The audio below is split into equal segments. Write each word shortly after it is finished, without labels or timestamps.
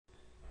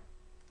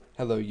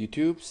Hello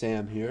YouTube,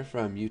 Sam here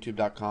from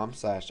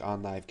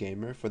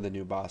youtube.com/onlivegamer for the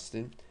New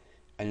Boston,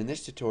 and in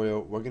this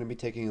tutorial we're going to be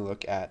taking a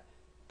look at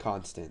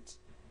constants.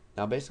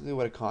 Now basically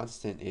what a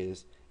constant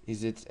is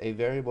it's a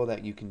variable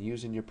that you can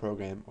use in your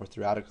program or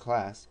throughout a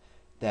class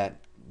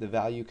that the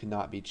value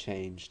cannot be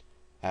changed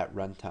at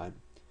runtime.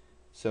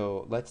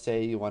 So let's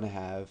say you want to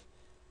have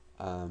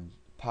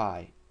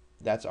pi.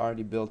 That's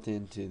already built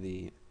into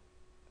the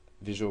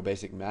Visual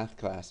Basic Math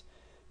class,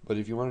 but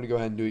if you wanted to go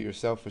ahead and do it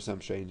yourself for some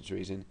strange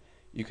reason,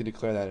 you can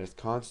declare that as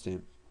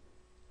constant,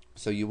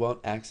 so you won't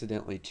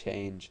accidentally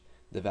change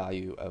the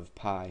value of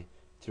pi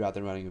throughout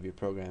the running of your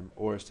program,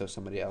 or so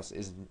somebody else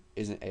isn't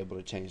able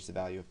to change the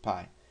value of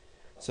pi.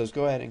 So let's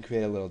go ahead and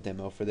create a little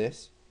demo for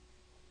this.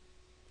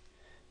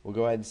 We'll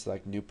go ahead and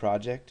select New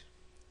Project,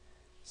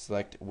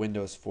 select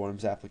Windows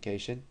Forms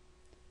Application,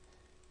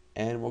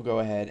 and we'll go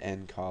ahead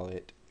and call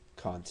it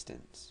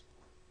Constants.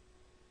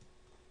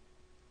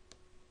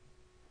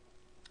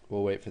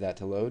 We'll wait for that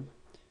to load.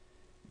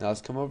 Now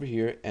let's come over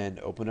here and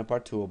open up our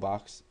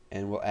toolbox,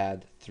 and we'll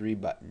add 3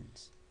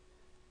 buttons.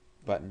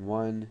 Button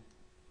 1,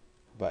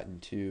 button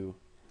 2,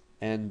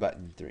 and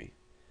button 3.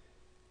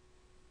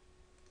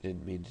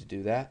 Didn't mean to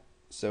do that.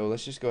 So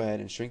let's just go ahead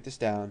and shrink this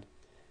down,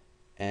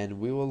 and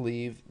we will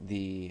leave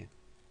the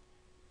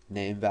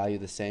name value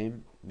the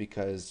same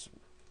because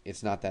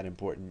it's not that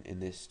important in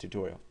this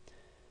tutorial.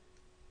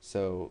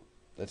 So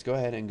let's go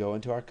ahead and go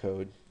into our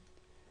code,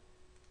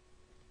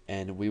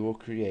 and we will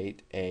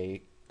create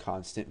a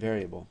constant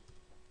variable.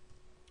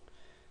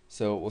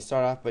 So we'll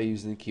start off by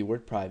using the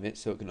keyword private,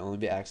 so it can only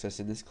be accessed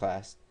in this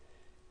class,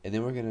 and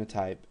then we're going to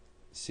type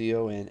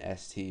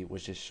const,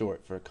 which is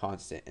short for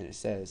constant, and it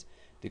says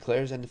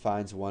declares and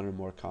defines one or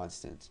more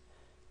constants.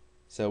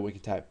 So we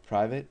can type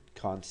private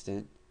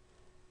constant,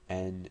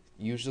 and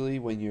usually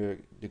when you're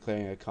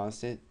declaring a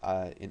constant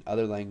in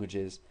other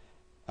languages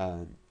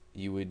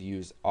you would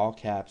use all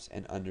caps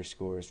and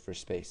underscores for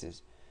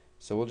spaces.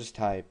 So we'll just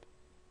type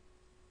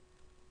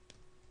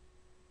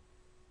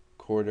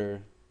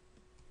quarter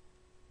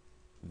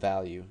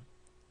value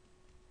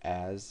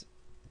as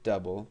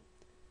double,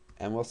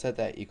 and we'll set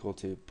that equal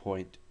to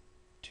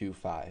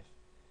 0.25.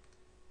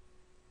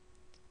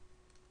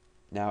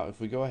 Now if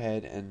we go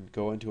ahead and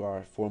go into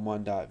our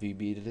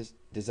form1.vb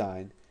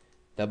design,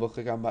 double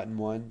click on button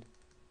 1,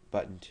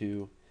 button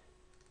 2,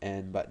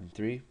 and button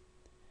 3,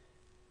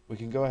 we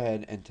can go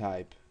ahead and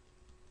type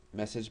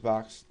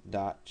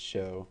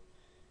messagebox.show,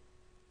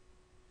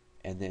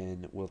 and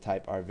then we'll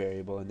type our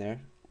variable in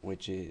there,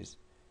 which is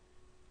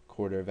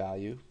quarter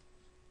value,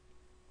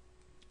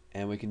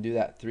 and we can do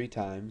that 3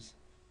 times,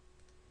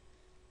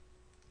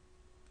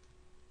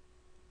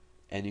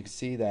 and you can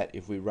see that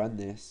if we run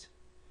this,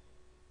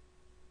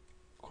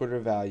 quarter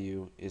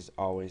value is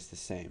always the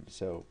same.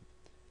 So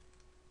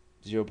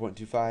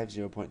 0.25,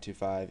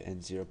 0.25,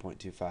 and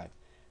 0.25.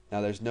 Now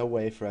there's no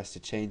way for us to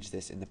change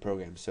this in the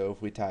program, so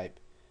if we type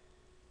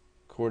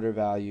quarter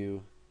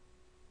value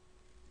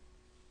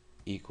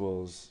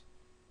equals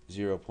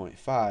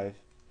 0.5,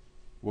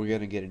 we're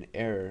going to get an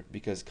error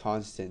because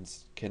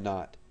constants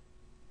cannot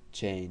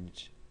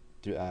change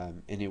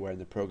anywhere in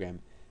the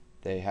program.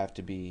 They have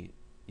to be,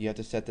 you have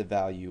to set the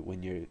value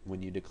when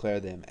you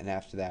declare them, and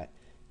after that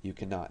you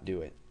cannot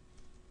do it.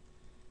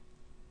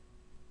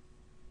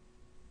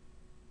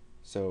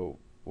 So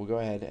we'll go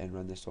ahead and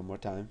run this one more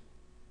time,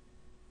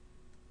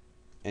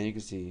 and you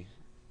can see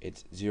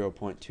it's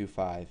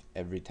 0.25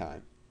 every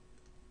time.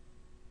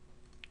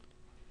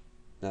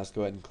 Now let's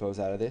go ahead and close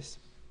out of this.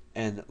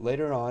 And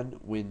later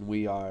on, when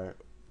we are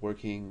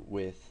working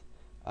with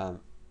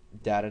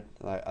data,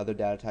 like other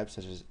data types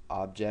such as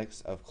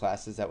objects of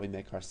classes that we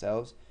make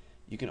ourselves,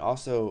 you can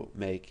also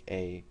make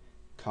a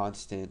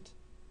constant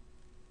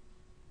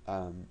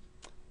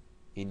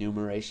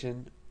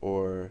enumeration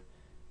or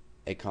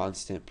a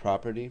constant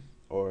property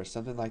or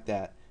something like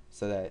that,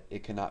 so that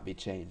it cannot be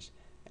changed.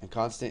 And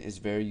constant is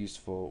very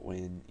useful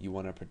when you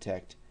want to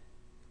protect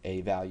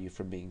a value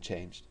from being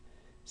changed.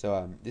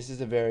 So this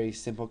is a very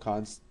simple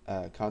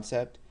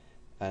concept,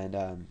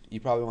 and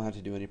you probably won't have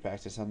to do any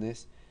practice on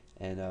this.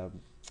 And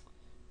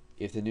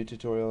if the new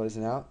tutorial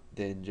isn't out,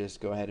 then just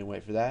go ahead and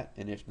wait for that,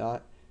 and if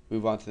not,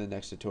 move on to the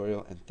next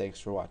tutorial. And thanks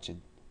for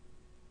watching.